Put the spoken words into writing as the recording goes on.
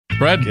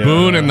Brett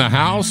Boone in the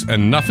house,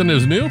 and nothing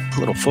is new? A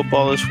little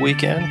football this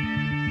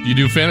weekend. You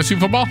do fantasy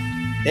football?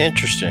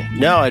 Interesting.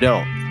 No, I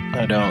don't.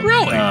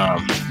 Really?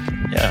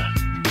 Yeah.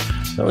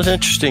 That was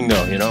interesting,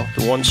 though,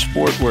 the one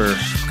sport where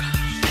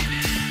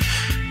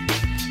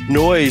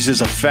noise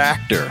is a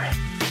factor,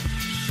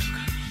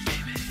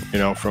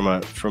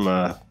 from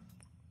a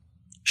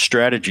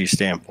strategy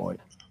standpoint.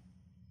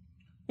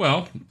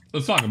 Well,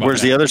 let's talk about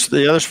Whereas that.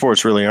 the other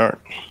sports really aren't.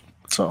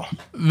 So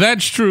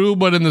that's true,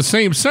 but in the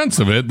same sense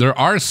of it, there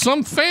are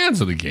some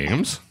fans of the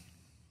games.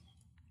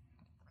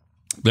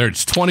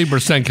 There's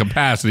 20%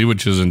 capacity,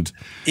 which isn't.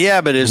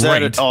 Yeah, but is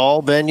that at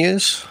all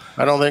venues?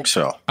 I don't think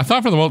so. I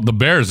thought for the most, the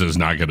Bears is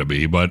not going to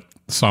be, but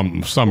some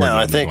no,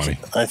 are.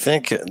 I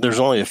think there's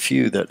only a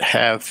few that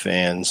have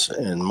fans,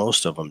 and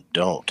most of them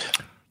don't.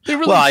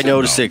 Really I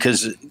noticed it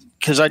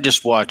because I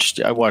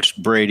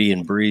watched Brady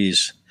and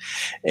Breeze.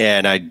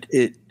 And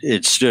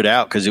it stood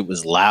out because it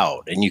was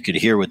loud and you could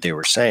hear what they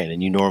were saying,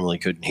 and you normally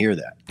couldn't hear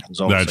that. It was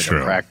almost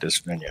a practice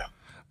venue.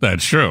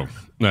 That's true.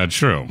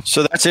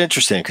 So that's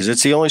interesting because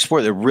it's the only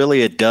sport that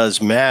really it does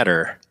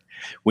matter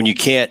when you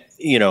can't,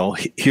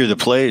 hear the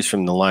plays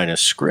from the line of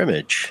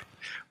scrimmage.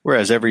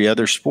 Whereas every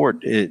other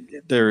sport,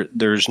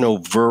 there's no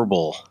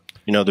verbal.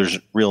 There's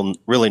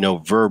really no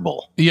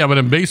verbal. Yeah, but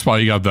in baseball,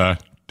 you got the.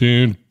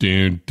 Doon,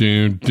 doon,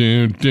 doon,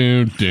 doon,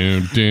 doon,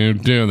 doon, doon,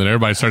 doon. Then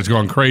everybody starts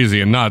going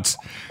crazy and nuts,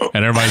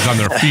 and everybody's on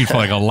their feet for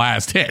like a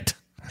last hit.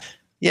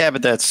 Yeah,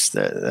 but that's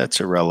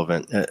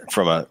irrelevant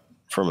from a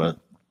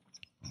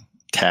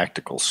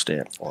tactical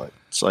standpoint.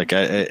 It's like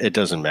it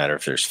doesn't matter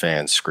if there's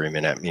fans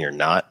screaming at me or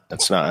not.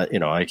 That's not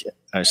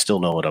I still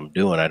know what I'm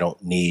doing. I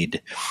don't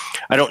need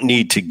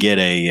to get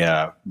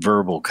a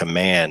verbal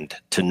command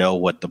to know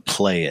what the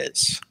play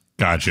is.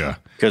 Gotcha.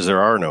 Because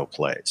there are no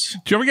plays.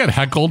 Do you ever get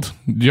heckled?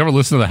 Do you ever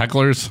listen to the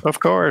hecklers? Of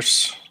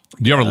course.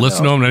 Do you ever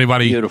listen to them?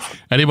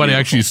 Anybody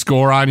actually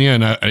score on you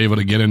and are able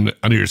to get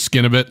under your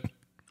skin a bit?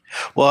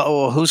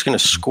 Well, who's going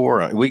to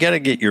score on? We got to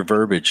get your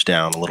verbiage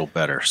down a little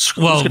better.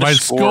 Well, by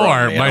score,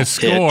 I mean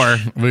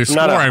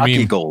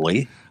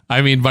goalie.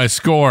 I mean by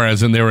score,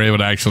 as in they were able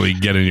to actually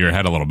get in your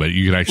head a little bit.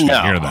 You could actually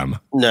hear them.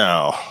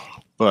 No,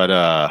 but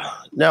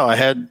no,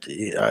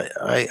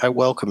 I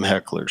welcome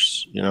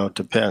hecklers. It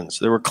depends.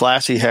 There were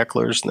classy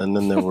hecklers, and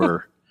then there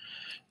were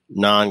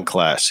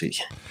non-classy.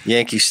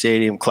 Yankee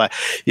Stadium class.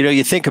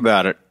 You think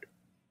about it.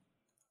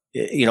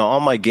 All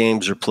my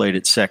games are played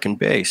at second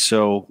base.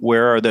 So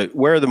where are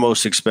the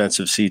most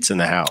expensive seats in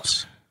the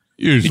house?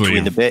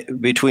 Usually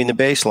between the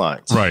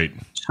baselines, right?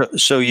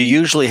 So you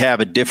usually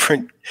have a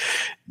different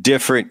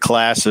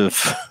class of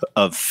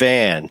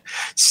fan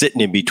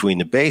sitting in between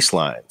the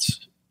baselines.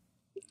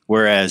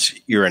 Whereas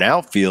you're an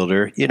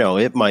outfielder,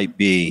 it might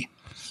be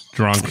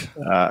drunk.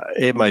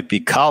 It might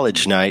be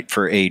college night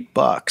for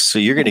 $8. So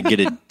you're going to get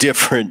a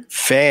different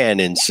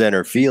fan in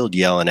center field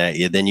yelling at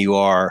you than you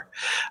are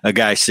a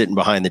guy sitting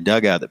behind the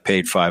dugout that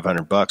paid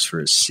 $500 for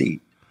his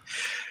seat.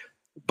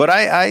 But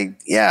I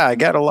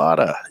got a lot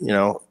of,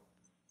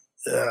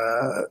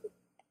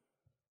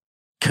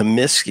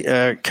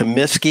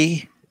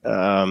 Comiskey,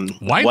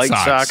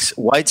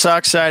 White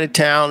Sox side of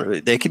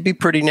town. They could be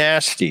pretty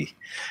nasty.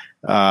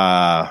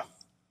 The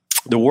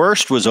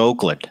worst was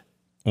Oakland.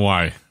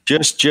 Why?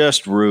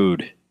 Just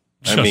rude.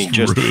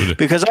 Rude.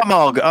 Because I'm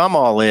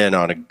all in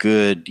on a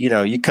good.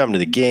 You come to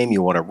the game,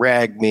 you want to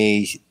rag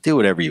me, do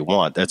whatever you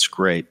want. That's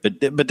great.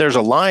 But there's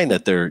a line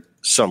that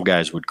some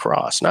guys would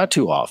cross. Not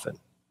too often.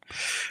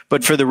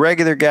 But for the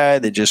regular guy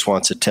that just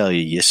wants to tell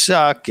you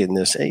suck and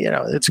this,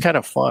 it's kind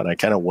of fun. I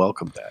kind of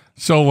welcome that.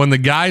 So when the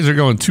guys are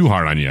going too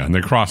hard on you and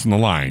they're crossing the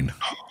line,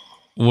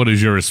 what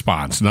is your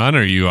response? None, or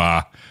are you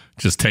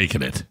just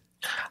taking it?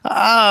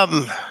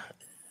 I'd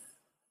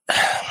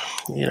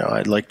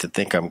like to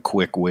think I'm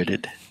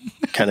quick-witted,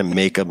 kind of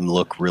make them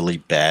look really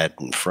bad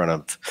in front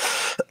of,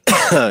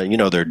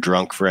 their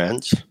drunk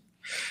friends.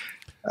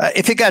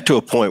 If it got to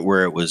a point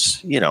where it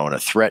was, in a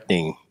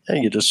threatening,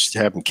 you just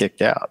have them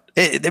kicked out.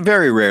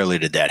 Very rarely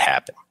did that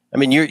happen. I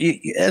mean, you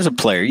as a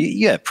player,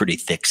 you have pretty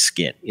thick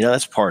skin.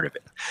 That's part of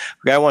it. If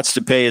a guy wants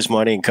to pay his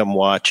money and come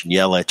watch and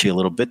yell at you a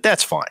little bit,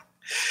 that's fine.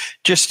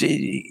 Just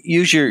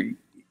use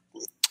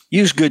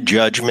good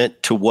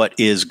judgment to what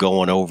is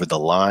going over the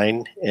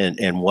line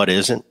and what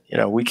isn't.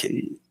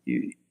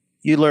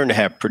 You learn to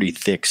have pretty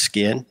thick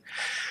skin,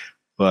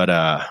 but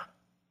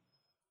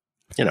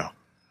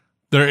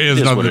there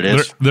is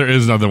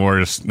nothing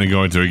worse than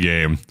going to a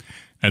game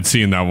and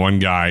seeing that one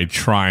guy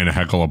trying to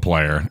heckle a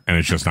player and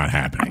it's just not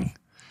happening,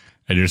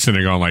 and you're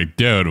sitting there going like,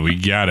 "Dude, we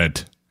get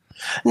it."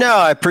 No,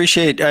 I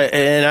appreciate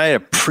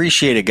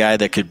a guy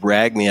that could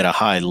rag me at a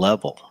high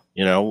level.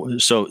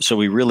 So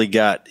we really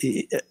got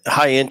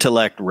high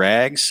intellect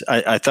rags.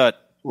 I thought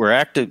were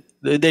active.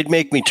 They'd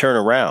make me turn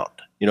around.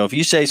 If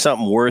you say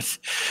something worth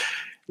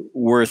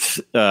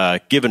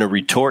giving a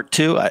retort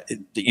to,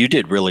 you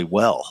did really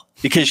well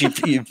because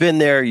you've been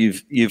there.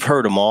 You've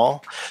heard them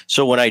all.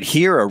 So when I'd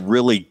hear a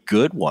really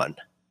good one,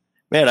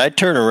 Man, I'd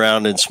turn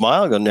around and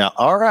smile and go, now,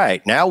 all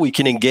right, now we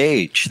can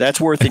engage.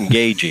 That's worth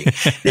engaging.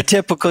 The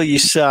typical you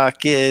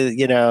suck, you're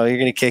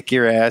going to kick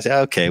your ass.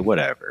 Okay,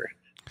 whatever.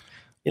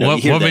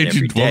 What made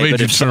you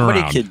turn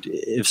around?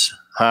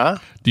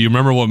 Do you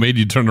remember what made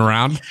you turn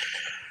around?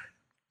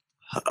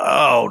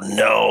 Oh,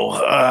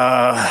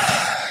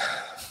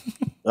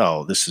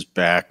 no. This is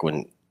back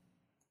when,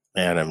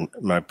 man,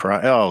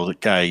 the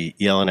guy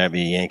yelling at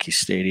me at Yankee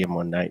Stadium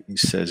one night. He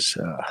says,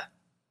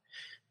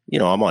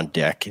 I'm on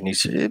deck, and he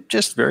said,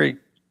 just very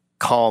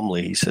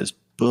calmly, he says,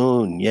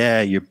 Boone,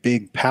 yeah, you're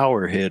big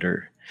power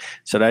hitter.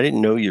 Said, I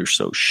didn't know you're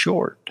so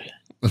short.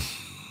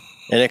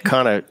 And it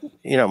kind of,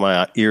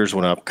 my ears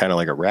went up kind of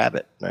like a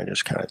rabbit. And I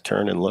just kind of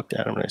turned and looked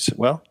at him, and I said,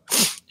 well, you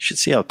should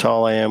see how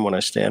tall I am when I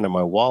stand on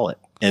my wallet.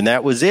 And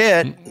that was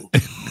it.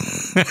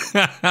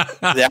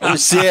 That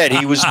was it.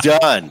 He was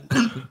done.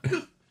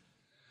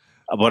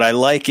 But I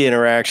like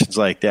interactions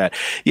like that.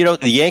 The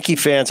Yankee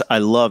fans, I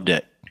loved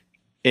it.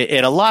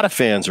 And a lot of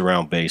fans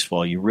around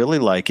baseball, you really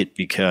like it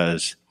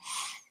because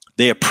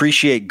they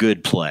appreciate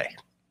good play.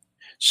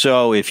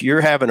 So if you're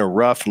having a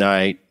rough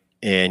night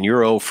and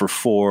you're 0 for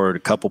 4, a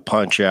couple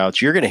punch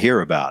outs, you're going to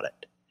hear about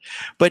it.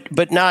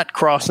 But not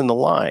crossing the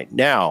line.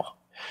 Now,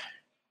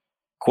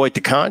 quite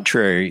the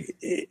contrary,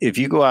 if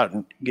you go out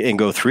and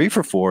go 3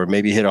 for 4,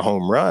 maybe hit a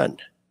home run,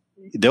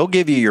 they'll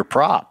give you your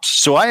props.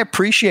 So I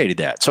appreciated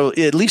that. So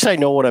at least I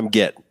know what I'm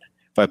getting.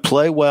 If I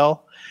play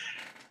well,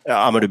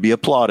 I'm going to be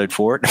applauded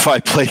for it. If I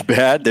play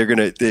bad, they're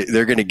going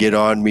to get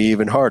on me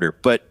even harder.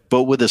 But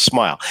with a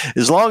smile,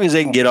 as long as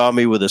they can get on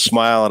me with a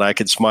smile and I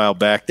can smile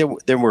back,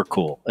 then we're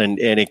cool. And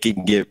it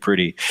can get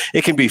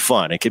it can be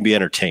fun. It can be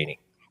entertaining.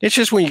 It's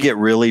just when you get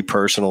really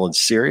personal and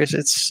serious,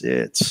 it's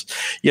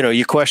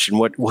you question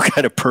what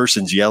kind of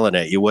person's yelling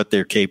at you, what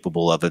they're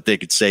capable of, if they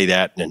could say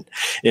that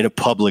in a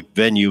public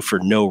venue for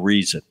no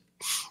reason.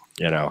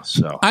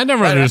 So I don't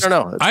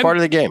know. It's part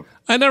of the game.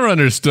 I never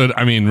understood.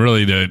 I mean,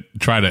 really, to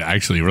try to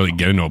actually really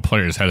get into a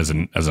player's head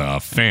as a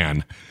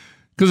fan,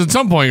 because at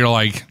some point you're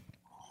like,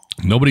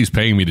 nobody's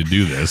paying me to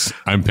do this.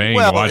 I'm paying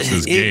to watch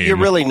this game. You're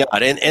really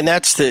not, and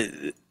that's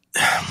the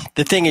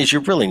thing is,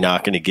 you're really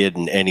not going to get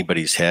in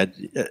anybody's head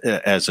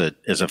as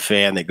a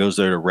fan that goes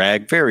there to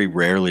rag. Very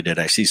rarely did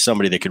I see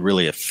somebody that could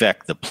really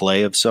affect the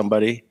play of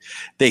somebody.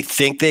 They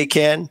think they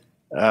can.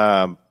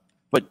 But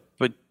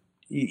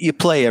you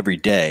play every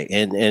day,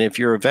 and if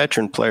you're a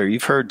veteran player,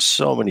 you've heard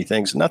so many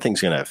things.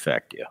 Nothing's going to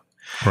affect you,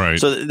 right?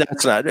 So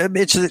that's not.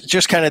 It's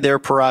just kind of their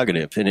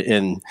prerogative,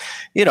 and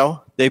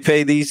they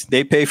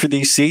pay for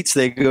these seats.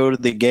 They go to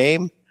the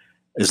game.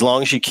 As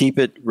long as you keep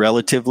it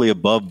relatively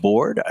above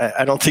board,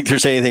 I don't think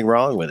there's anything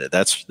wrong with it.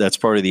 That's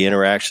part of the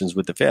interactions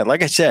with the fan.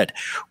 Like I said,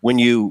 when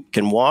you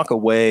can walk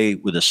away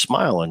with a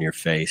smile on your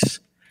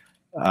face.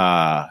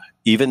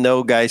 Even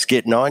though guys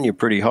getting on you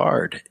pretty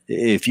hard,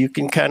 if you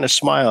can kind of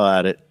smile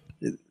at it,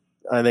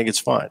 I think it's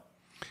fine.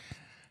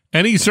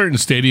 Any certain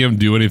stadium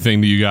do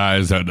anything to you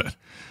guys that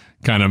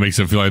kind of makes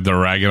it feel like they're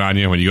ragging on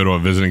you when you go to a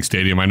visiting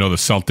stadium? I know the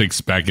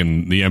Celtics back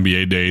in the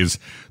NBA days,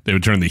 they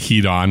would turn the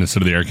heat on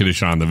instead of the air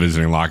conditioner on the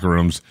visiting locker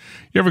rooms.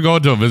 You ever go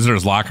into a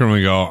visitor's locker room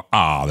and go,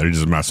 they're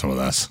just messing with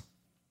us?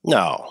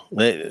 No,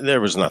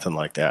 there was nothing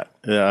like that.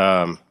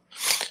 The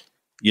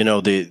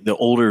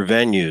older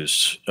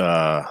venues,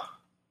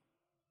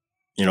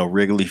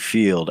 Wrigley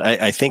Field,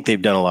 I think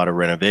they've done a lot of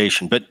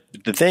renovation. But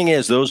the thing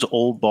is, those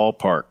old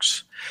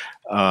ballparks,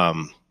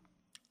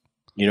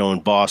 in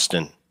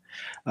Boston,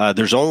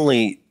 there's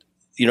only,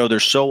 they're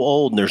so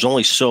old and there's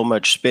only so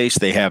much space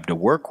they have to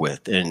work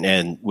with.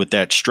 And with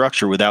that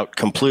structure, without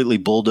completely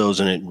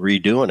bulldozing it and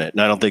redoing it.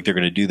 And I don't think they're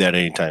going to do that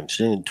anytime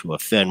soon to a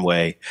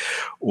Fenway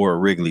or a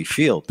Wrigley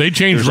Field. They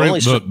changed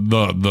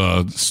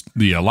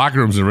the locker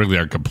rooms in Wrigley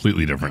are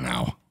completely different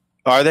now.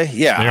 Are they?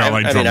 Yeah. They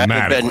are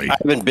dramatically. I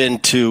haven't been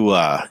to,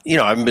 I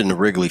haven't been to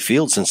Wrigley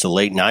Field since the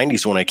late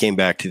 90s when I came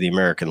back to the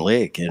American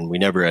League, and we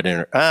never had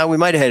we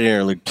might have had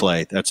interleague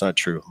play. That's not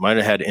true. Might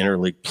have had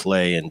interleague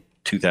play in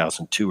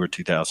 2002 or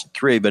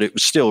 2003, but it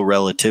was still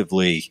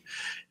relatively,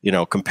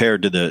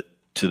 compared to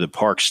the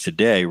parks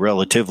today,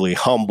 relatively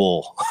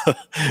humble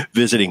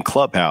visiting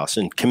clubhouse.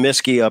 And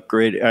Comiskey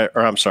upgraded,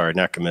 or I'm sorry,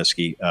 not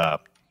Comiskey.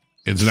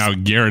 It's now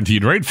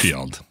Guaranteed Rate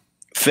Field.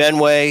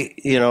 Fenway,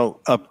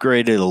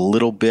 upgraded a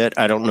little bit.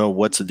 I don't know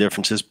what's the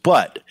differences,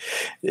 but,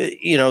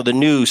 the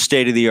new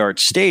state-of-the-art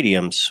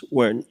stadiums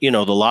where, the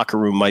locker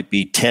room might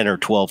be 10 or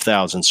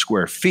 12,000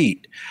 square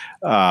feet.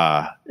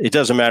 It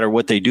doesn't matter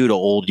what they do to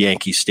old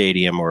Yankee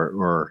Stadium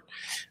or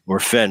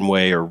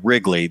Fenway or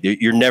Wrigley.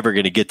 You're never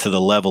going to get to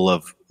the level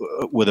of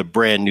with a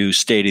brand new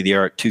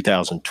state-of-the-art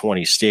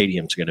 2020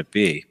 stadium is going to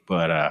be.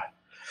 But,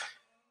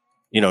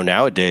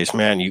 nowadays,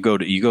 man, you go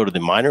to the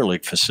minor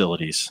league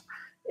facilities,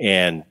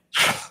 and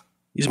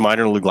these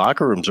minor league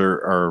locker rooms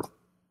are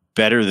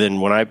better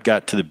than when I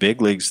got to the big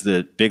leagues,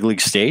 the big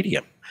league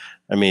stadium.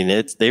 I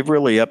mean, they've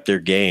really upped their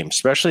game,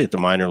 especially at the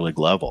minor league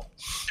level,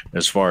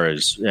 as far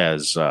as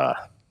just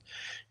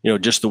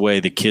the way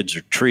the kids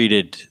are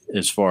treated,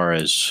 as far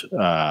as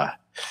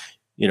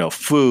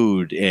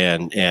food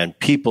and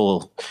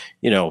people,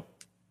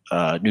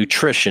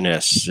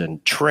 nutritionists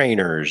and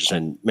trainers,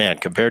 and man,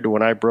 compared to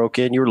when I broke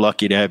in, you were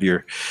lucky to have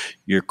your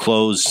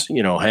clothes,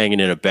 hanging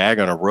in a bag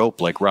on a rope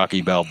like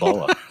Rocky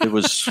Balboa. It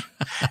was,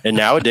 and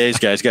nowadays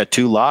guys got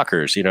 2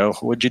 lockers.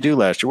 What'd you do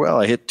last year?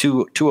 Well, I hit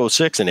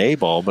 206 in A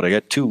ball, but I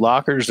got 2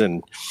 lockers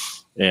and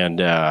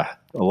a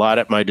lot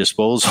at my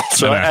disposal.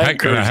 So a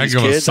heck of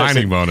a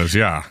signing bonus,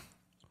 yeah.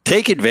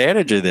 Take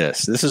advantage of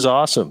this. This is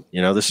awesome.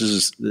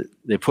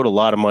 They put a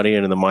lot of money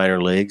into the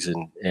minor leagues,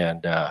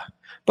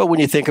 but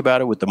when you think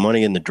about it, with the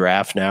money in the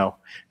draft now,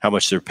 how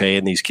much they're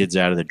paying these kids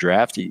out of the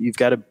draft, you've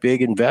got a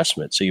big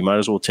investment. So you might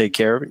as well take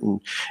care of it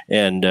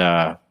and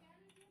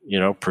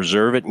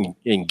preserve it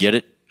and get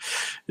it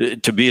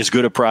to be as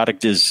good a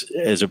product as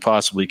it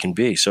possibly can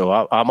be. So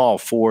I'm all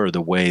for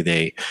the way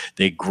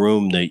they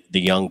groom the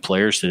young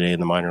players today in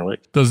the minor league.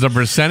 Does the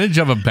percentage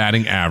of a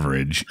batting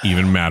average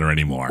even matter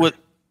anymore?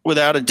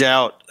 Without a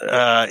doubt,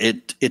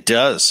 it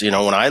does. When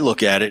I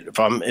look at it,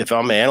 if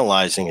I'm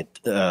analyzing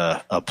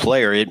a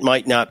player, it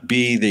might not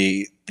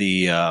be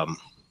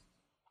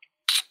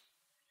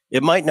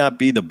it might not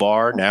be the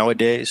bar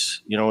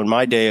nowadays. In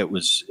my day,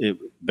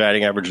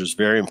 batting average was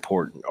very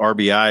important.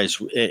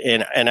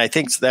 RBIs, and I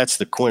think that's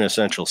the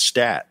quintessential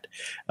stat.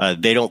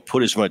 They don't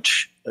put as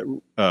much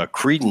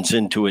credence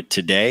into it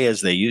today as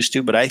they used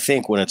to, but I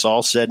think when it's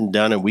all said and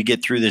done, and we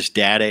get through this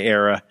data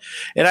era,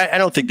 and I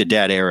don't think the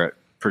data era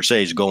per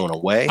se is going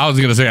away. I was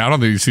going to say I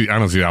don't see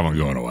that one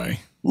going away.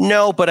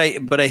 No, but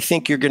I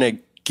think you're going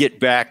to get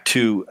back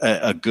to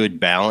a good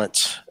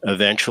balance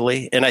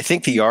eventually, and I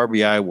think the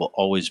RBI will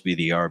always be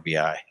the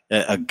RBI.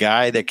 A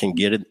guy that can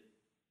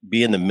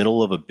be in the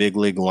middle of a big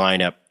league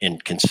lineup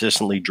and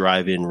consistently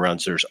drive in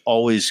runs. There's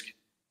always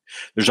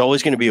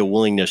going to be a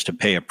willingness to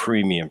pay a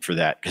premium for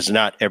that, because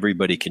not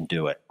everybody can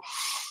do it,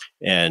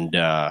 and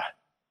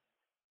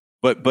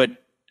but.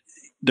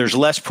 There's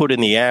less put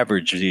in the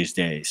average these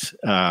days,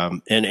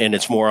 and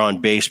it's more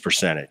on base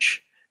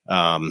percentage.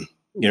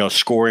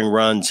 Scoring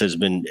runs has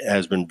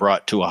been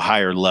brought to a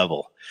higher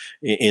level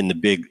in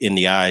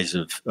the eyes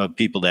of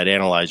people that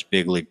analyze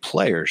big league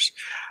players.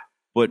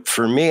 But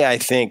for me, I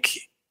think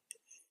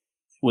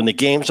when the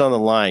game's on the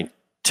line,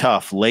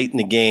 tough, late in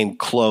the game,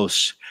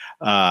 close,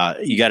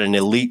 you got an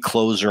elite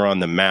closer on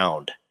the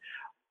mound.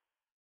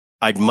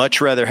 I'd much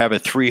rather have a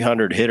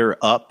 300 hitter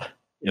up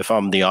if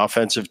I'm the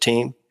offensive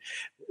team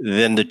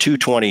than the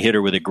 220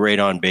 hitter with a great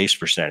on-base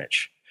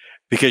percentage.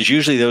 Because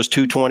usually those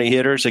 220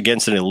 hitters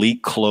against an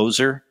elite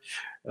closer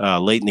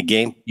late in the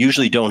game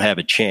usually don't have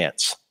a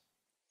chance.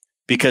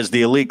 Because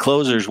the elite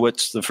closers,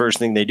 what's the first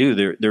thing they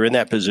do? They're in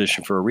that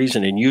position for a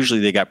reason, and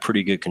usually they got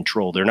pretty good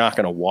control. They're not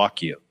going to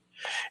walk you,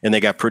 and they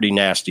got pretty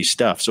nasty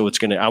stuff. So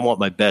I want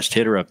my best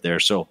hitter up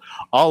there. So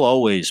I'll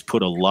always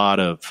put a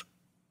lot of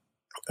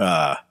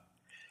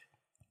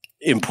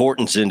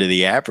importance into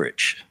the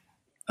average.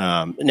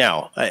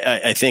 Now,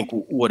 I think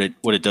what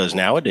it does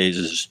nowadays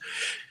is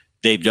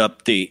they've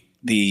upped they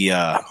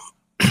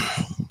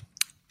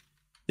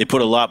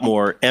put a lot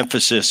more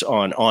emphasis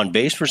on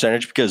base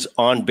percentage, because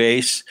on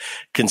base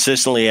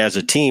consistently as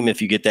a team,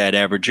 if you get that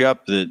average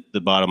up, the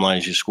bottom line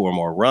is you score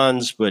more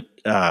runs. But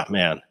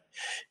man,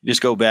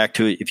 just go back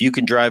to it. If you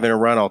can drive in a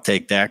run, I'll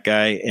take that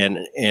guy.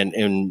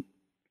 And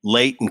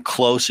late and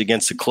close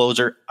against the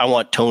closer, I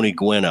want Tony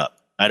Gwynn up.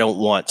 I don't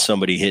want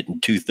somebody hitting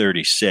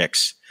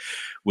 236.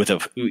 With a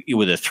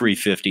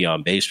 350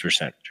 on base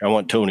percentage. I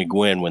want Tony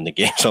Gwynn when the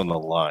game's on the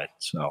line.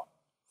 So,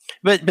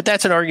 but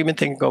that's an argument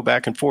that can go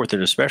back and forth,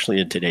 and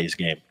especially in today's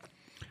game.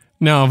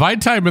 Now, if I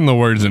type in the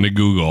words into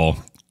Google,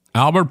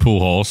 Albert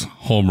Pujols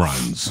home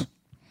runs,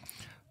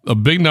 a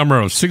big number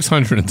of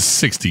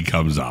 660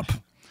 comes up.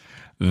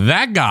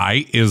 That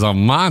guy is a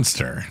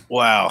monster.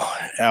 Wow,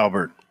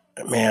 Albert,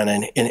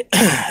 man, and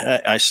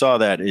I saw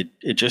that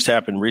it just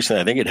happened recently.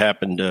 I think it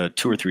happened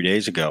 2 or 3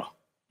 days ago,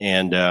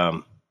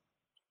 and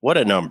what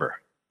a number,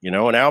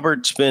 and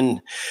Albert's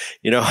been,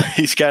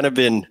 he's kind of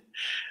been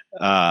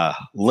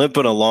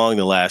limping along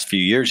the last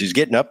few years. He's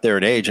getting up there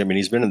in age. I mean,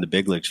 he's been in the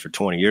big leagues for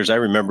 20 years. I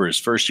remember his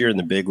first year in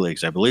the big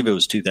leagues. I believe it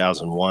was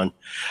 2001,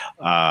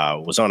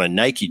 was on a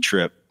Nike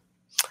trip,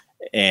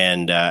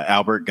 and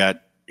Albert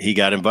got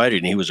invited,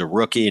 and he was a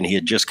rookie, and he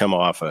had just come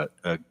off a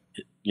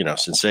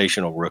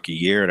sensational rookie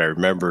year. And I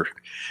remember,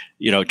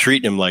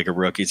 treating him like a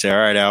rookie. He'd say, all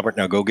right, Albert,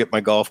 now go get my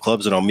golf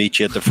clubs and I'll meet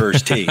you at the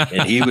first tee.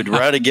 And he would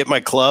run and get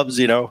my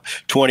clubs,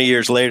 20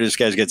 years later, this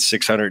guy's got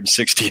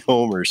 660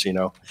 homers,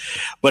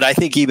 But I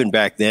think even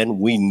back then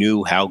we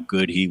knew how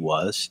good he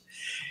was.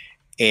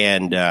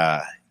 And,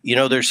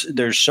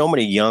 there's so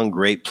many young,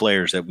 great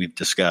players that we've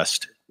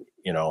discussed,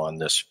 on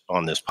this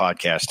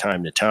podcast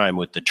time to time,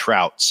 with the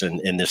Trouts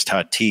and this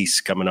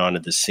Tatis coming onto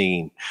the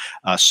scene,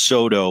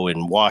 Soto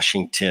in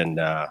Washington,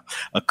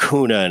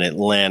 Acuna in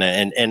Atlanta,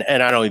 and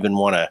I don't even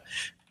want to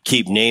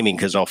keep naming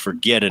because I'll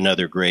forget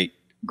another great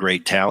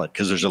talent,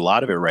 because there's a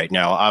lot of it right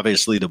now.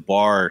 Obviously, the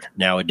bar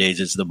nowadays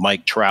is the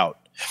Mike Trout.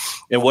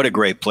 And what a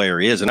great player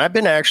he is. And I've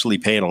been actually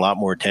paying a lot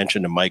more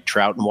attention to Mike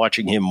Trout and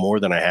watching him more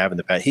than I have in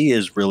the past. He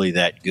is really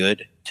that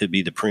good to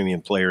be the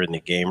premium player in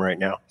the game right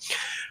now.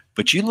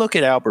 But you look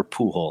at Albert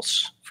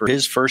Pujols for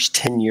his first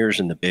 10 years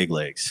in the big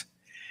leagues.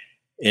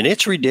 And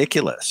it's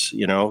ridiculous,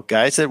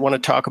 guys that want to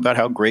talk about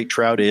how great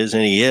Trout is,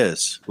 and he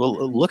is.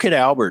 Well, look at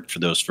Albert for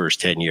those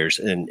first 10 years,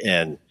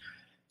 and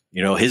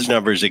his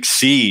numbers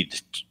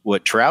exceed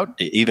what Trout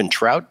did, even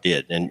Trout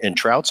did. And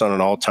Trout's on an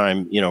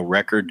all-time,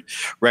 record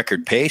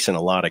pace in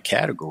a lot of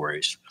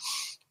categories.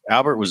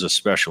 Albert was a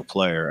special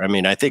player. I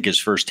mean, I think his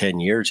first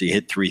 10 years, he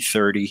hit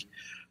 330.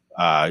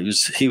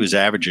 He was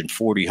averaging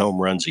 40 home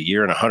runs a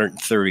year and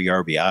 130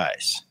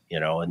 RBIs.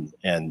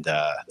 And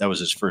that was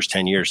his first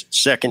 10 years.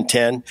 Second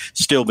 10,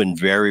 still been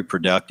very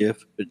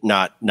productive, but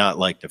not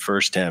like the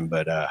first 10.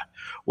 But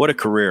what a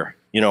career!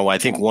 I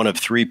think one of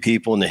 3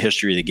 people in the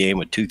history of the game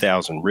with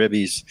 2,000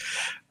 ribbies.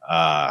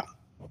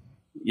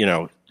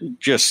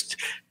 Just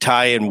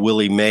tying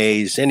Willie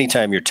Mays.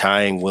 Anytime you're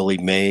tying Willie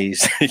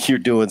Mays, you're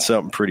doing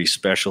something pretty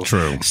special.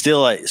 True.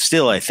 Still,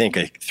 I think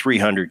a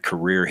 300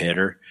 career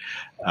hitter.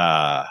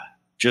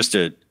 Just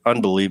an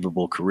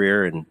unbelievable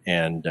career,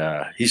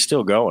 and he's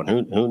still going.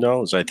 Who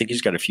knows? I think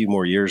he's got a few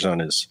more years on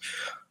his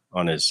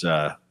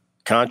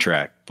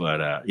contract.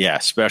 But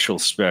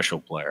special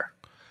player.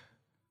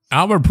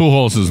 Albert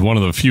Pujols is one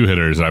of the few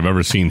hitters I've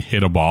ever seen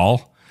hit a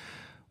ball.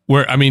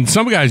 Where, I mean,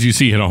 some guys you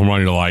see hit a home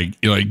run, you're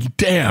like,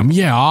 damn,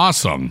 yeah,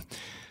 awesome.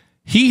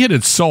 He hit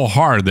it so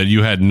hard that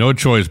you had no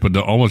choice but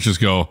to almost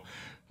just go,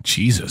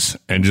 Jesus,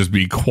 and just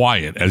be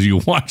quiet as you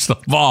watch the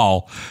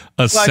ball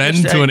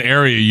ascend to an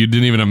area you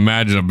didn't even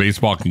imagine a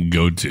baseball can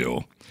go to.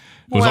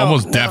 It was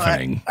almost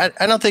deafening.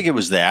 I don't think it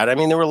was that. I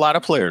mean, there were a lot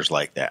of players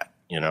like that,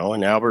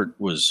 and Albert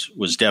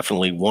was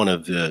definitely one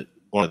of the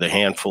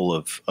handful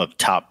of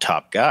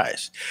top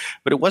guys,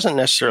 but it wasn't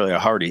necessarily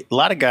a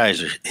lot of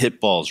guys hit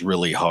balls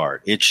really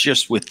hard. It's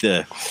just with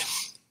the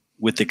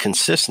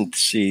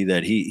consistency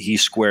that he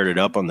squared it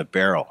up on the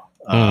barrel.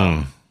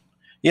 And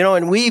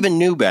we even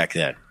knew back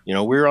then, we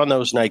were on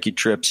those Nike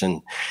trips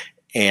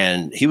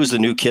and he was the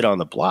new kid on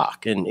the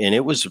block, and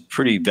it was a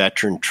pretty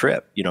veteran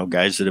trip,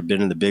 guys that have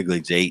been in the big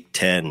leagues 8,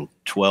 10,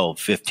 12,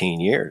 15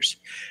 years.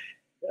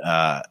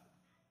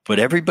 But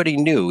everybody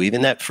knew,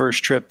 even that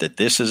first trip, that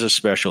this is a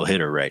special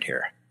hitter right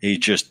here. He's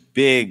just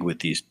big with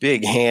these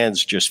big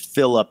hands, just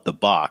fill up the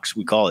box.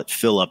 We call it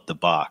fill up the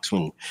box.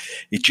 When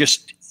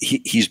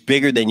he's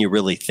bigger than you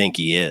really think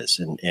he is.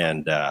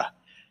 And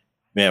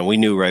man, we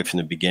knew right from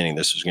the beginning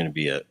this was going to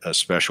be a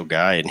special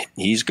guy. And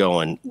he's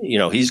going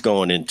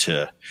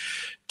into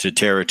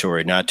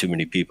territory not too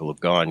many people have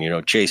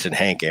gone. Chasing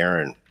Hank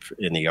Aaron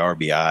in the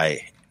RBI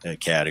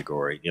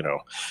category,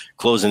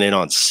 closing in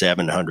on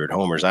 700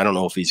 homers. I don't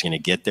know if he's going to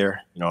get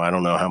there. I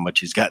don't know how much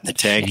he's got in the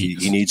tank.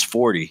 He needs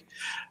 40.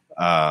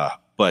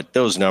 But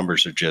those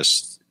numbers are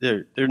just,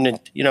 they're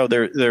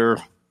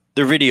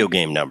video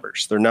game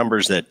numbers. They're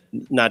numbers that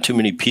not too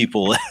many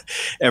people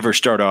ever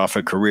start off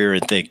a career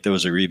and think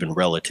those are even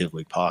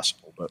relatively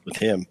possible. But with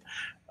him,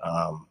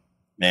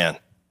 man,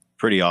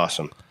 pretty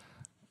awesome.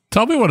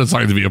 Tell me what it's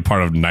like to be a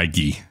part of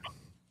Nike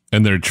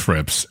and their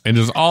trips and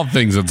just all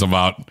things that's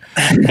about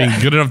being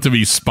good enough to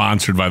be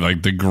sponsored by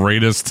like the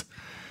greatest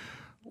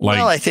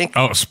I think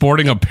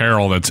sporting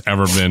apparel that's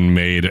ever been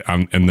made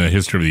in the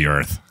history of the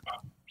earth.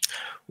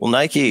 Well,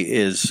 Nike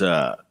is,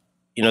 they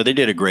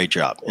did a great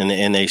job,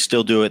 and they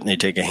still do it. And they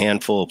take a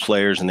handful of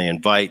players and they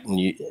invite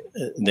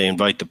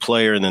the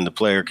player, and then the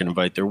player can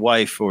invite their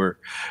wife or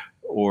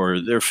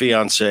their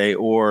fiance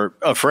or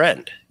a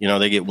friend.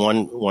 They get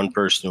one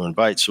person to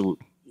invite. So,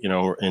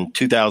 in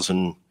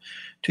 2000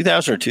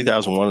 or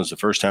 2001 was the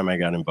first time I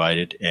got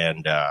invited,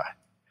 and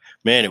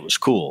man, it was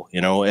cool.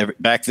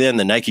 Back then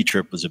the Nike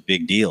trip was a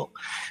big deal.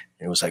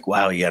 It was like,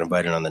 wow, you got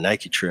invited on the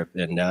Nike trip,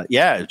 and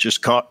it's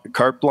just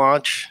carte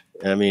blanche.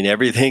 I mean,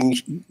 everything.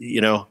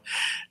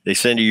 They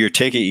send you your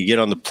ticket, you get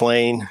on the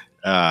plane,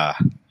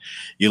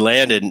 you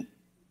land, and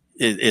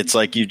it's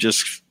like you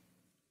just,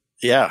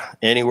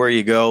 anywhere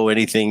you go,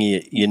 anything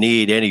you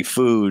need, any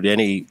food,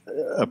 any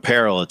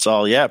apparel, it's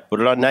all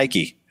put it on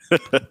Nike.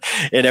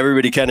 And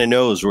everybody kind of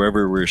knows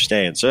wherever we're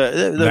staying. So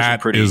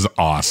that is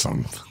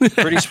awesome.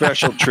 Pretty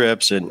special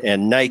trips.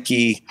 And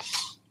Nike,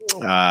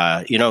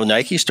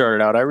 Nike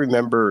started out, I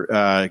remember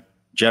a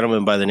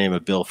gentleman by the name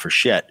of Bill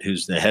Frechette,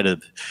 who's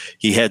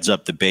he heads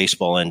up the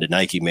baseball end of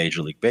Nike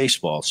Major League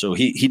Baseball. So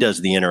he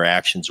does the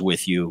interactions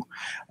with you.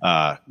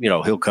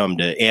 He'll come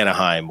to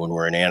Anaheim when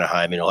we're in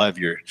Anaheim, and he'll have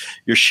your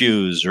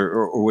shoes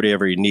or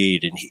whatever you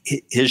need. And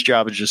his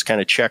job is just kind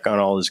of check on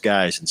all his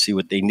guys and see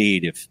what they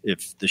need.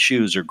 If the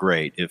shoes are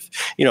great,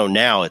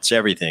 now it's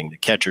everything, the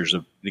catchers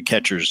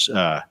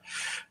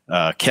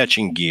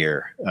catching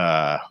gear,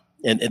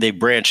 and they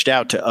branched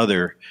out to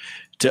other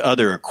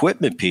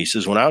equipment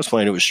pieces. When I was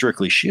playing, it was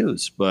strictly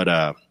shoes,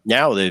 but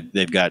now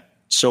they've got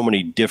so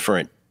many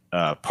different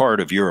part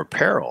of your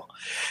apparel.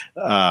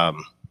 But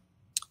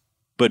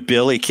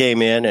Billy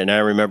came in, and I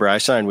remember I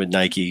signed with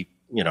Nike,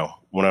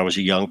 when I was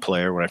a young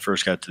player, when I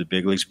first got to the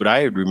big leagues. But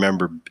I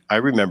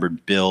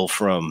remembered Bill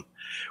from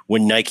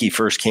when Nike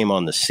first came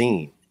on the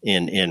scene,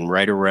 in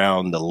right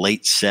around the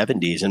late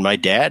 70s, and my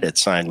dad had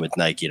signed with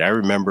Nike. And I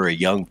remember a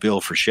young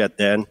Bill Frechette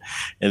then,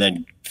 and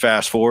then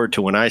fast forward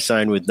to when I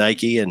signed with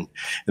Nike, and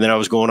then I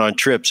was going on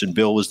trips, and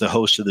Bill was the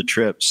host of the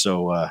trips.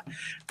 So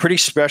pretty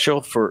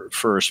special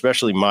for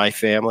especially my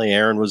family.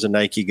 Aaron was a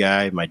Nike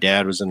guy. My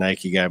dad was a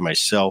Nike guy.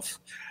 Myself,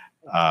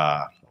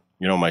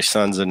 my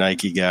son's a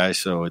Nike guy.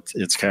 So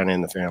it's kind of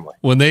in the family.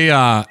 When they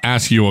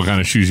ask you what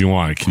kind of shoes you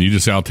want, can you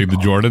just say, I'll take the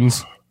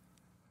Jordans?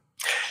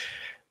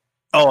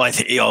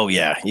 Oh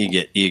yeah,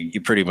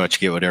 you pretty much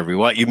get whatever you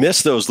want. You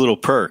miss those little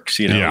perks,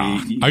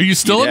 Yeah. Are you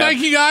still a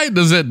Nike guy?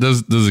 Does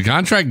the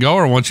contract go,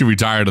 or once you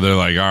retire, they're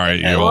like, all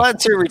right,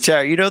 once you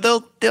retire,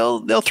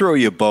 they'll throw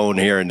you a bone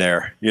here and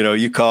there.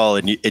 You call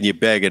and you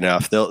beg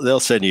enough, they'll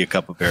send you a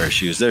couple pair of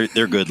shoes.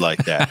 They're good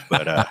like that.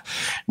 But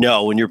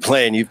no, when you're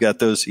playing, you've got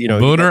those.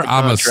 Booner,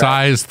 I'm a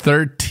size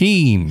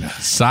 13.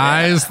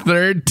 Size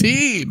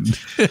 13.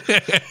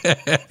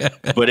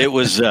 But it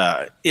was,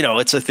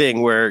 it's a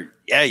thing where.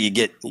 Yeah, you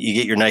get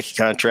your Nike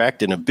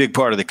contract, and a big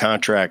part of the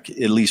contract,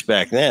 at least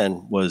back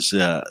then, was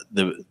the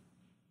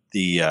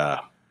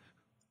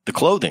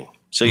clothing.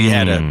 So you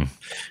had a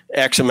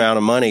X amount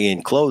of money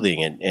in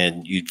clothing,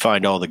 and you'd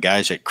find all the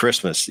guys at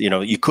Christmas.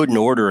 You couldn't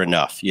order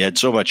enough. You had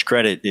so much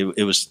credit;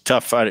 it was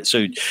tough to find it.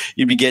 So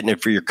you'd be getting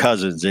it for your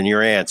cousins and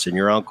your aunts and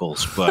your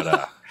uncles.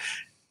 But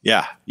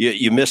yeah,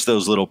 you miss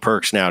those little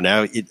perks now.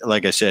 Now,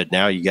 like I said,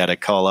 now you got to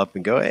call up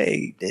and go,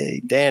 hey,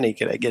 Danny,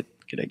 can I get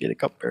a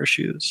couple pair of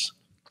shoes?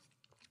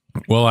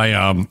 Well,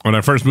 when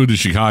I first moved to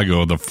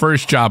Chicago, the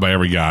first job I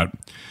ever got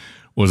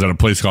was at a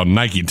place called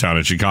Nike Town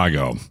in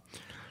Chicago.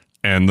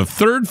 And the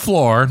third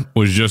floor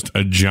was just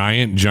a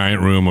giant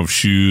room of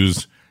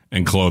shoes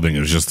and clothing. It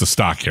was just the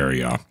stock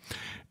area.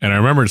 And I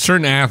remember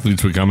certain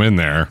athletes would come in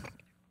there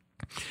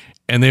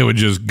and they would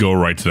just go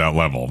right to that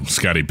level.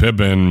 Scottie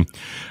Pippen,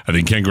 I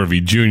think Ken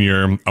Griffey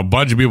Jr., a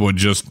bunch of people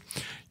would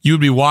you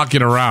would be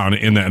walking around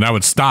in that, and I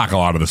would stock a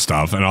lot of the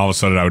stuff. And all of a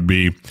sudden I would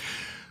be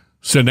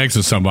sit next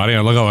to somebody,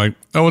 I look up like,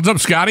 oh, what's up,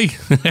 Scotty?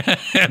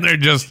 And they're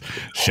just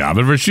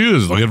shopping for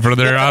shoes, looking for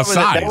their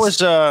size.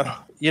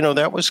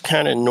 That was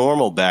kind of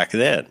normal back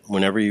then.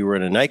 Whenever you were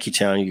in a Nike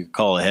Town, you could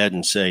call ahead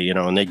and say,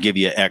 and they'd give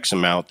you X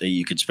amount that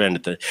you could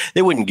spend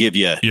they wouldn't give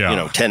you,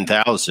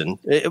 10,000.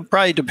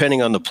 Probably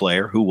depending on the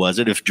player. Who was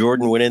it? If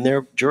Jordan went in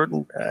there,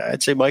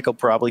 I'd say Michael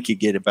probably could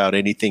get about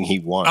anything he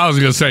wanted. I was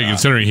going to say,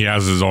 considering he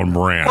has his own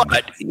brand.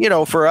 But,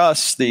 for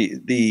us,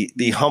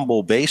 the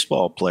humble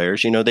baseball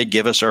players, they'd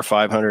give us our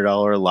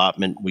 $500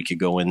 allotment. We could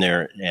go in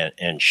there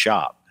and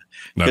shop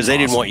because they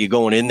didn't want you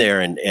going in there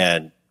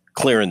and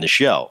clearing the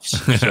shelves.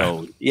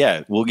 So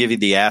yeah, we'll give you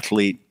the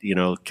athlete,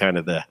 kind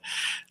of the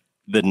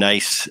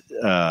nice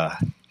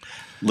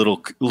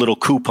little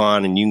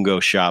coupon, and you can go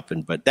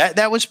shopping. But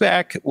that was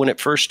back when it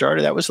first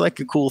started. That was like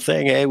a cool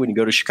thing. Hey, when you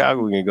go to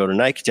Chicago, we're going to go to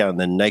Nike Town.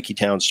 Then Nike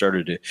Town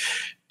started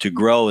to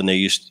grow, and they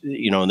used,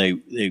 and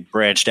they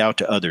branched out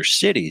to other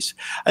cities.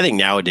 I think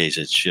nowadays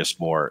it's just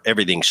more,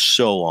 everything's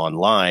so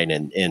online,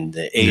 and in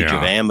the age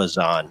of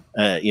Amazon,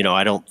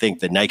 I don't think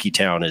the Nike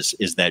Town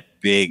is that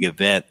big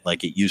event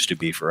like it used to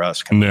be for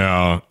us.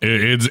 No,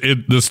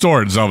 the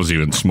store itself is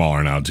even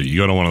smaller now too. You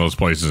go to one of those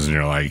places and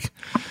you're like,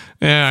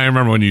 I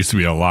remember when it used to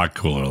be a lot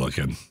cooler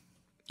looking.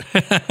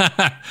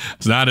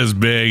 It's not as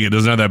big. It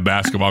doesn't have that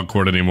basketball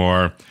court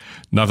anymore.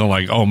 Nothing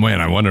like, oh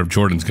man, I wonder if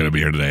Jordan's going to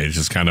be here today. It's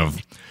just kind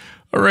of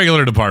a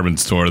regular department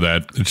store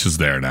that it's just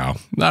there now.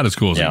 Not as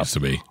cool as it used to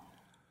be.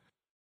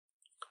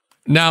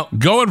 Now,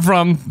 going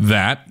from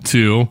that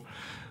to,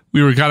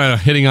 we were kind of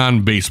hitting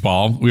on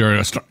baseball. We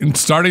are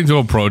starting to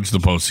approach the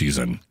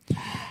postseason.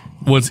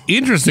 What's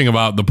interesting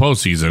about the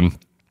postseason,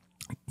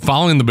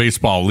 following the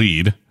baseball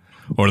lead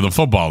or the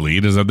football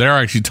lead, is that they're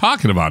actually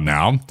talking about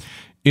now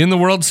in the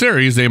World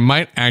Series, they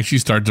might actually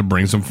start to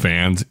bring some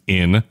fans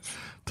in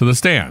to the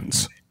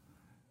stands.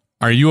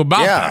 Are you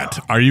about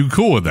that? Are you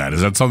cool with that?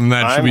 Is that something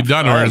that should be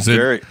done, or is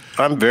it?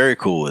 I'm very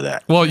cool with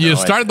that. Well, you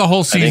started the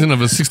whole season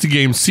of a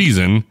 60-game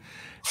season,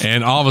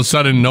 and all of a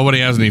sudden nobody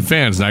has any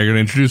fans. Now you're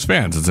going to introduce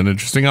fans. It's an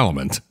interesting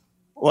element.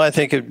 Well, I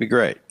think it'd be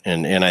great,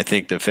 and I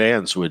think the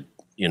fans would,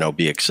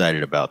 be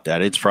excited about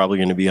that. It's probably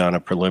going to be on a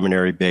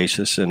preliminary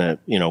basis, and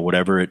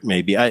whatever it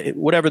may be,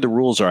 whatever the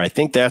rules are. I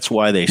think that's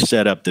why they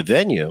set up the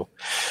venue.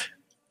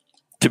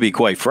 To be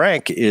quite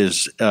frank,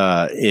 is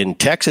in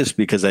Texas,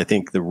 because I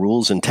think the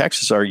rules in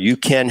Texas are you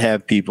can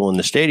have people in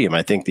the stadium.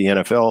 I think the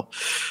NFL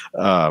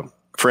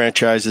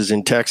franchises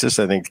in Texas,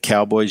 I think the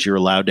Cowboys, you're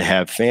allowed to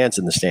have fans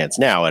in the stands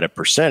now at a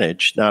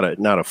percentage, not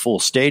a full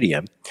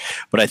stadium.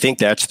 But I think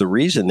that's the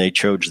reason they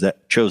chose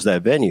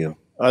that venue.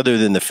 Other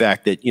than the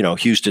fact that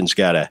Houston's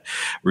got a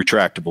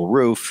retractable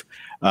roof,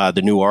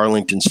 the new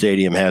Arlington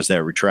Stadium has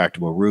that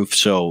retractable roof,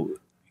 so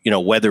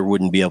weather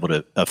wouldn't be able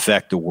to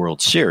affect the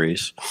World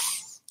Series.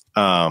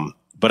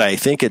 But I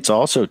think it's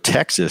also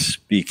Texas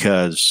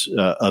because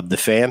of the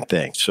fan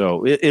thing.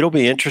 So it'll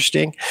be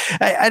interesting.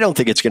 I don't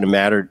think it's going to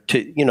matter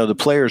to, the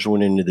players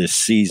went into this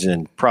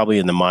season probably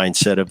in the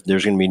mindset of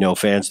there's going to be no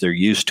fans. They're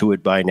used to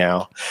it by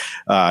now.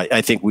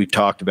 I think we've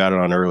talked about it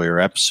on earlier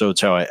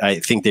episodes, how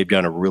I think they've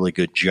done a really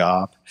good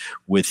job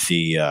with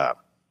the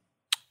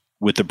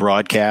with the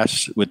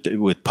broadcasts,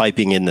 with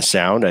piping in the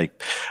sound.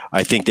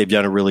 I think they've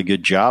done a really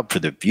good job for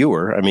the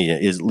viewer. I mean,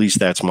 at least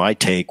that's my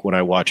take when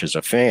I watch as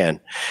a fan.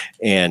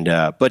 And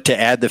but to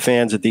add the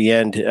fans at the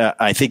end,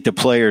 I think the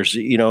players,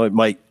 it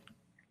might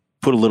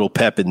put a little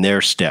pep in their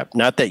step.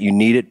 Not that you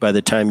need it by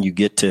the time you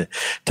get to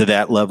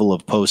that level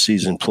of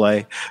postseason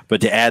play,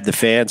 but to add the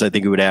fans, I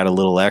think it would add a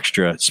little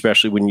extra,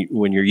 especially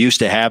when you're used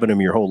to having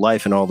them your whole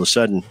life, and all of a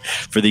sudden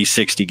for these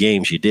 60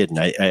 games you didn't.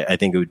 I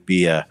think it would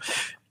be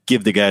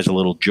give the guys a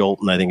little jolt,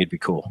 and I think it'd be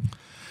cool.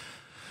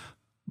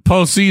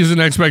 Postseason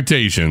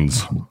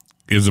expectations.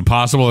 Is it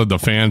possible that the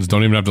fans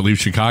don't even have to leave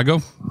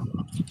Chicago?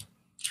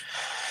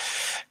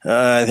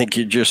 I think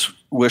you're just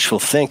wishful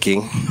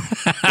thinking.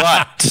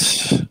 But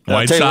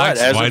White Sox,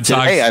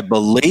 today, I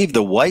believe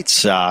the White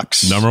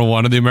Sox, number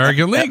one in the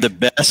American League, have the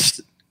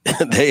best.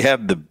 They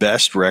have the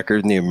best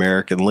record in the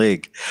American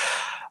League.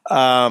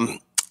 I'm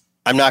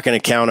not going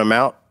to count them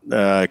out.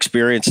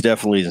 Experience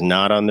definitely is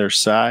not on their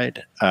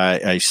side.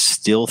 I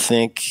still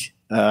think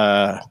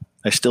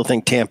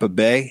Tampa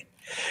Bay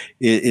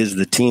is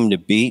the team to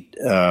beat.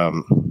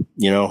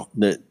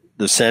 The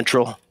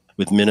Central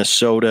with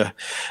Minnesota,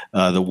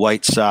 the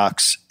White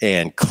Sox,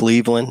 and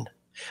Cleveland.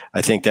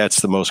 I think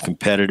that's the most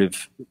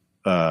competitive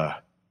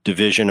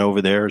division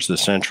over there is the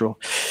Central.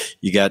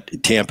 You got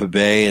Tampa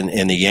Bay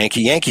and the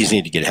Yankees. Yankees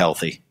need to get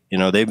healthy.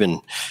 They've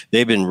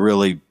been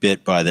really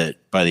bit by the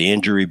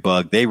injury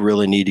bug. They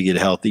really need to get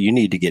healthy. You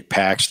need to get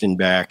Paxton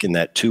back in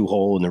that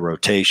 2-hole in the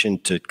rotation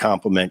to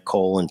complement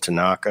Cole and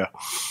Tanaka.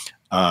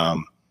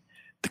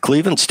 The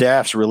Cleveland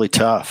staff's really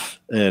tough,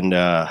 and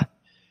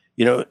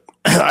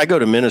I go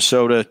to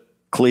Minnesota,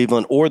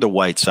 Cleveland, or the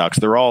White Sox.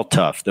 They're all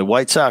tough. The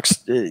White Sox,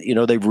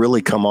 they've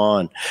really come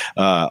on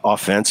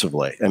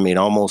offensively. I mean,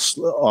 almost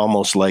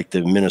like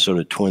the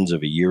Minnesota Twins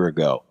of a year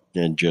ago.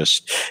 And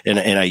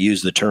I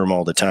use the term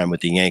all the time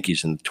with the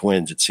Yankees and the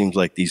Twins. It seems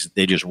like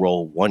they just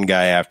roll one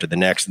guy after the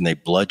next and they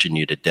bludgeon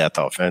you to death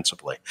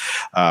offensively.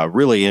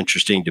 Really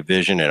interesting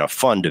division and a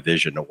fun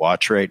division to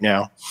watch right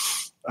now.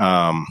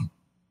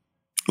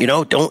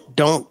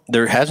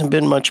 There hasn't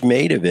been much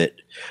made of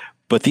it,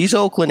 but these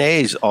Oakland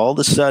A's all of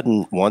a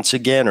sudden once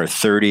again are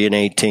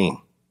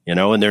 30-18.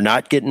 And they're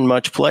not getting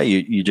much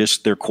play.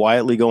 They're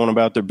quietly going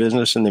about their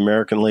business in the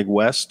American League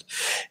West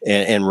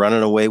and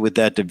running away with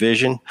that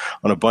division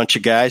on a bunch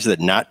of guys that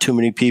not too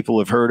many people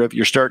have heard of.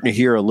 You're starting to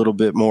hear a little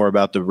bit more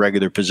about the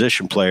regular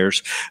position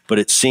players, but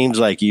it seems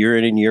like year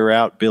in and year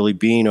out, Billy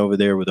Beane over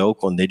there with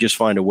Oakland, they just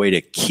find a way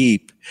to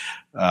keep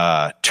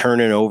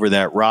turning over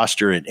that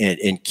roster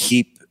and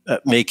keep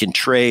making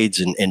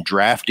trades and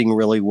drafting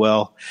really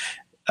well.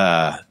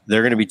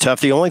 They're going to be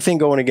tough. The only thing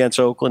going against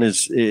Oakland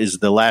is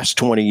the last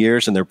 20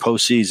 years and their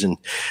postseason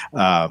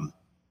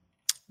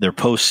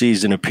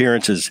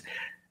appearances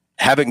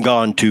haven't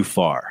gone too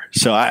far.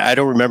 So I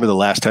don't remember the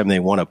last time they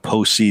won a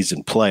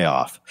postseason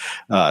playoff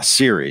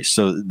series.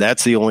 So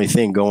that's the only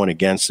thing going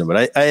against them.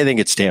 But I think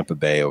it's Tampa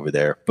Bay over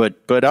there.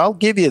 But I'll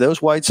give you those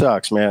White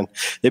Sox, man.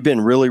 They've been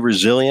really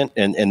resilient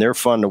and they're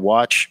fun to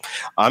watch.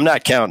 I'm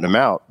not counting them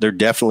out. They're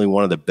definitely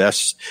one of the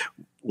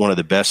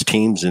best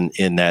teams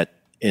in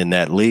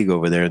that league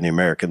over there in the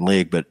American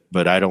League,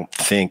 but I don't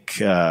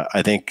think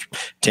I think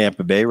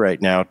Tampa Bay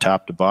right now,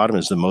 top to bottom,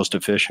 is the most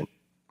efficient.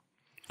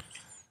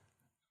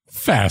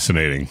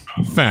 Fascinating.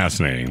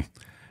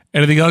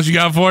 Anything else you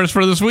got for us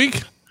for this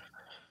week?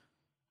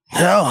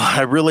 No,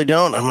 I really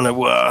don't. I'm going to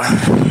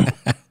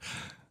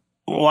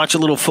watch a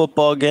little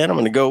football again. I'm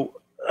going to go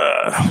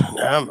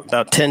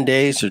about 10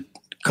 days or a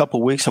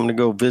couple weeks. I'm going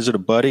to go visit a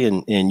buddy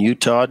in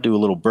Utah, do a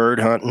little bird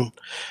hunting,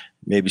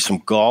 maybe some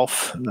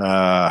golf.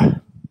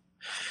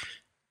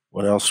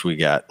 What else we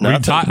got?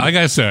 Like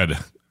I said,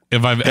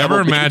 if I've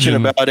ever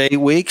imagined about 8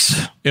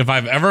 weeks, if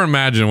I've ever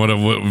imagined what it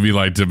would be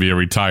like to be a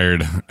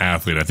retired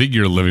athlete, I think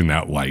you're living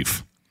that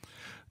life.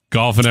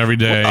 Golfing every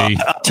day. Well,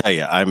 I'll tell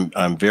you,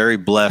 I'm very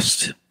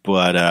blessed,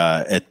 but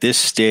at this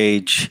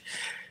stage,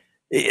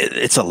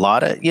 it's a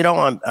lot of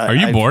Are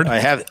you bored?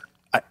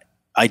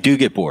 I do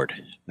get bored.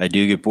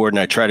 And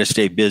I try to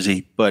stay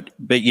busy, but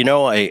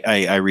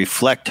I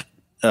reflect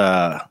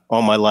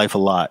on my life a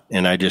lot.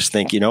 And I just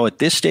think, at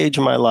this stage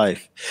of my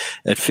life,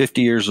 at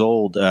 50 years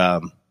old,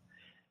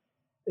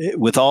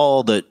 with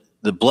all the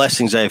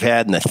blessings I've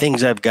had and the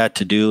things I've got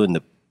to do and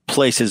the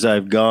places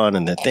I've gone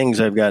and the things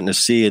I've gotten to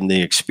see and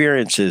the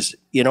experiences,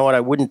 I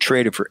wouldn't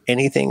trade it for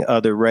anything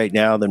other right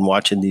now than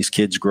watching these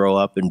kids grow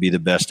up and be the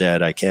best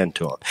dad I can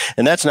to them.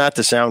 And that's not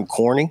to sound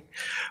corny,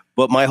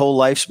 but my whole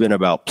life's been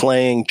about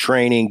playing,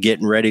 training,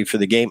 getting ready for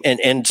the game.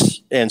 And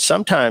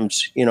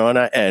sometimes,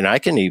 and I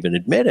can even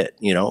admit it,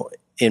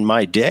 in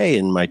my day,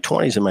 in my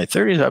 20s and my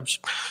 30s,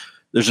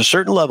 there's a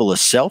certain level of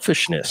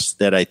selfishness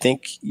that I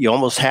think you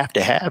almost have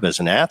to have as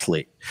an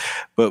athlete.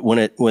 But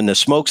when the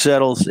smoke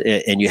settles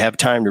and you have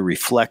time to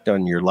reflect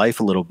on your life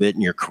a little bit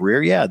and your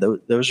career, yeah,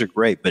 those are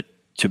great. But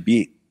to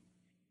be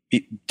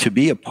to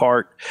be a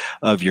part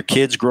of your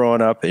kids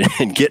growing up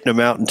and getting them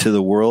out into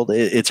the world,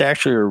 it's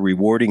actually a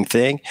rewarding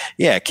thing.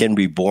 Yeah, it can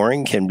be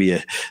boring,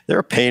 they're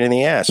a pain in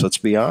the ass, let's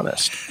be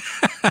honest.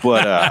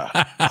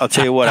 But I'll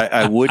tell you what,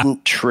 I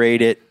wouldn't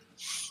trade it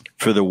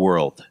for the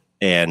world.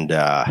 And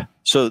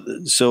so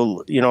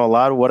a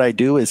lot of what I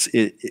do is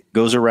it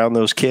goes around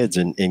those kids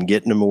and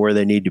getting them where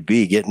they need to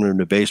be, getting them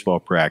to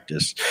baseball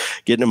practice,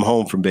 getting them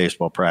home from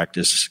baseball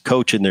practice,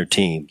 coaching their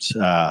teams,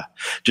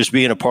 just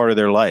being a part of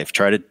their life.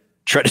 Try to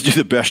do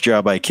the best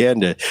job I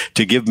can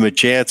to give them a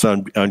chance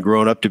on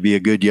growing up to be a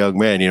good young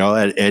man.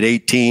 At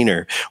 18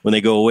 or when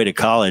they go away to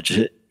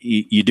college,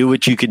 you do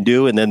what you can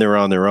do, and then they're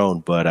on their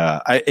own.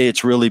 But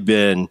it's really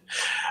been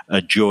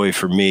a joy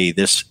for me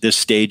this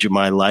stage of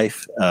my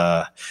life,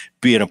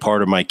 being a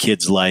part of my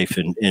kids' life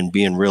and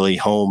being really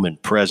home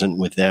and present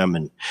with them,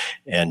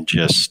 and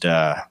just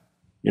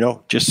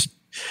just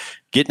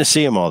getting to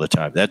see them all the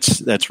time.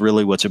 That's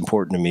really what's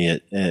important to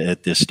me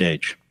at this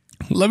stage.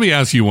 Let me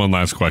ask you one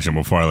last question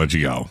before I let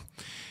you go.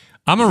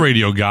 I'm a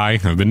radio guy.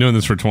 I've been doing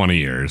this for 20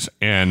 years,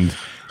 and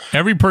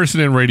every person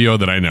in radio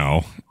that I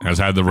know has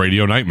had the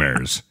radio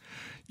nightmares.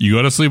 You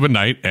go to sleep at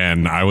night,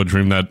 and I would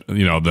dream that,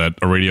 that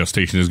a radio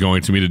station is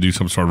going to me to do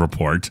some sort of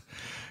report,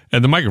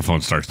 and the microphone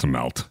starts to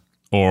melt,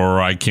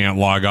 or I can't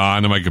log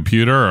on to my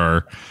computer,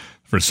 or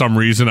for some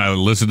reason I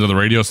listen to the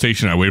radio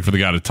station, I wait for the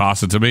guy to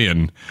toss it to me,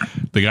 and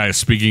the guy is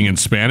speaking in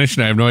Spanish,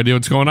 and I have no idea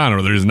what's going on,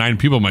 or there's 9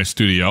 people in my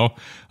studio.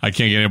 I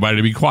can't get anybody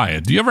to be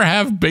quiet. Do you ever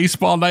have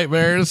baseball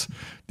nightmares?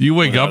 Do you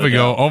wake up and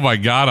go, oh my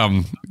God,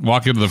 I'm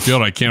walking to the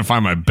field, I can't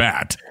find my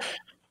bat?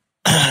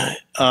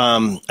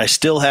 I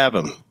still have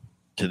them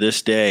to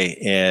this day.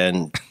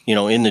 And,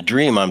 in the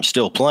dream, I'm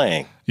still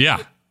playing.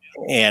 Yeah.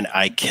 And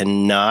I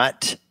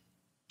cannot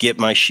get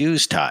my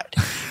shoes tied.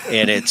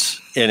 And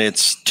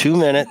it's 2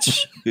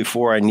 minutes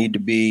before I need to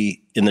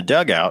be in the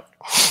dugout,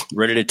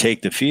 ready to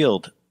take the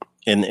field.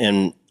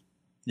 And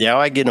now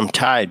I get them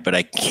tied, but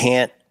I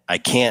can't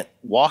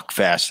walk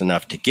fast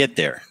enough to get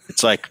there.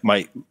 It's like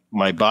my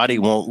body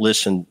won't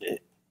listen.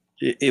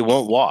 It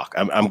won't walk.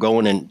 I'm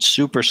going in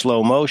super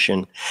slow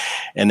motion.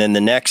 And then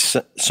the next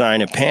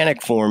sign of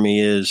panic for me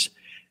is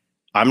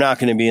I'm not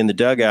going to be in the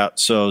dugout.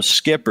 So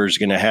skipper's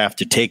going to have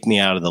to take me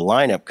out of the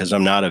lineup because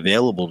I'm not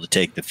available to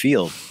take the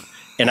field.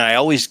 And I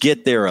always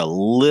get there a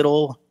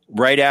little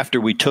right after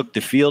we took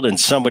the field, and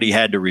somebody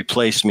had to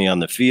replace me on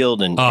the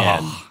field, and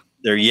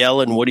they're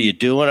yelling, "What are you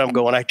doing?" I'm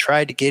going, I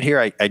tried to get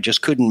here. I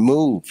just couldn't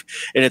move.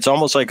 And it's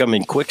almost like I'm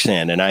in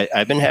quicksand. And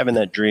I've been having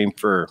that dream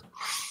for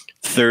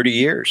 30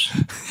 years.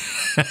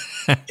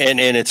 and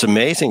it's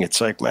amazing.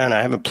 It's like, man,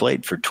 I haven't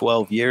played for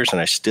 12 years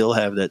and I still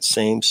have that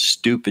same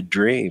stupid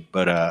dream.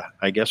 But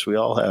I guess we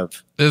all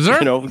have. Is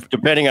there,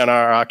 depending on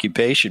our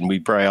occupation, we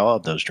probably all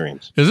have those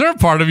dreams. Is there a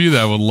part of you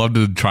that would love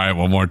to try it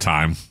one more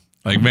time?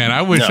 Like, man,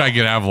 I wish I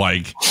could have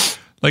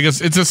it's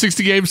a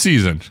 60-game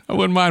season. I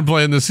wouldn't mind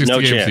playing this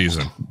 60-game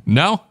season.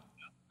 No?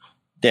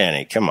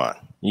 Danny, come on.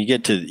 You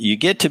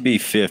get to be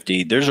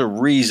 50. There's a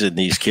reason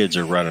these kids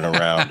are running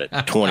around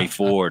at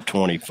 24,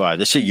 25.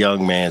 This is a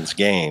young man's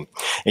game.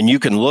 And you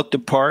can look the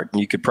part, and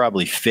you could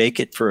probably fake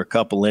it for a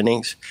couple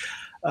innings.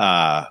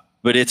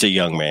 But it's a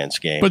young man's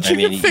game. But you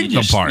can fake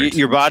the part.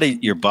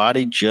 Your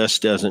body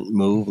just doesn't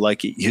move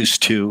like it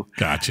used to.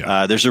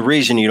 Gotcha. There's a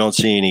reason you don't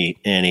see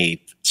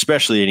any,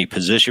 especially any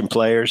position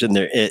players in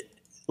there,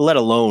 let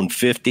alone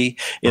 50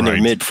 in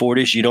their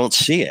mid-40s. You don't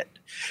see it.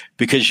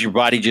 Because your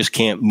body just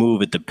can't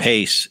move at the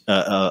pace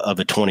of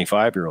a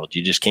 25-year-old.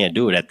 You just can't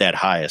do it at that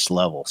highest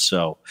level.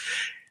 So,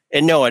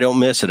 and no, I don't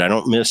miss it. I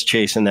don't miss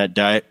chasing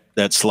that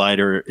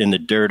slider in the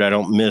dirt. I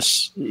don't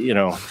miss,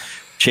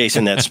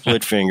 chasing that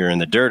split finger in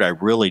the dirt. I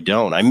really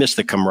don't. I miss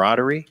the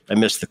camaraderie. I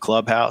miss the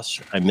clubhouse.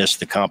 I miss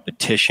the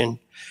competition.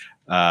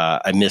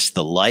 I miss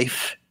the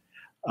life.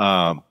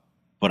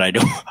 But I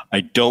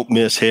don't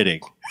miss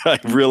hitting. I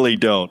really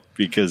don't,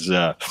 because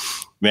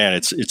man,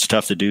 it's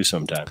tough to do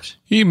sometimes.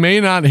 He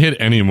may not hit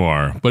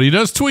anymore, but he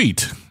does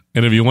tweet.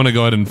 And if you want to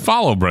go ahead and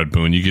follow Brett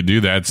Boone, you could do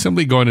that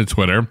simply going to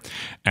Twitter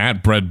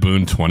at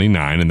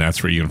BrettBoone29, and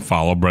that's where you can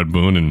follow Brett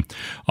Boone and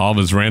all of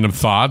his random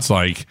thoughts,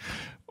 like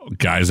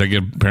guys that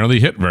get apparently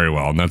hit very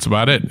well, and that's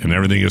about it. And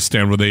everything is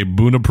stamped with a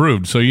Boone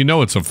approved, so you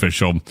know it's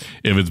official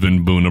if it's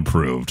been Boone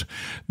approved.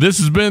 This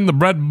has been the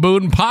Brett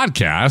Boone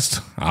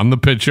Podcast. I'm the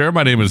pitcher.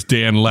 My name is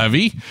Dan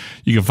Levy.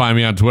 You can find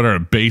me on Twitter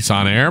at Bass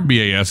on Air,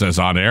 BASS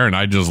on Air, and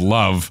I just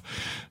love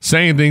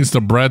saying things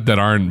to Brett that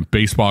aren't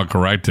baseball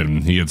correct,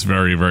 and he gets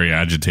very, very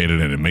agitated,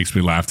 and it makes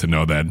me laugh to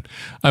know that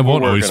I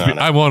won't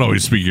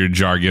always speak your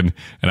jargon,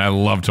 and I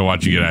love to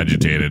watch you get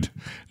agitated.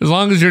 As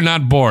long as you're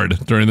not bored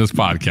during this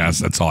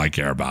podcast, that's all I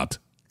care about.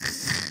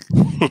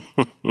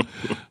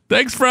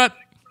 Thanks, Brett.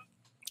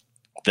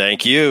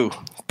 Thank you.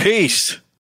 Peace.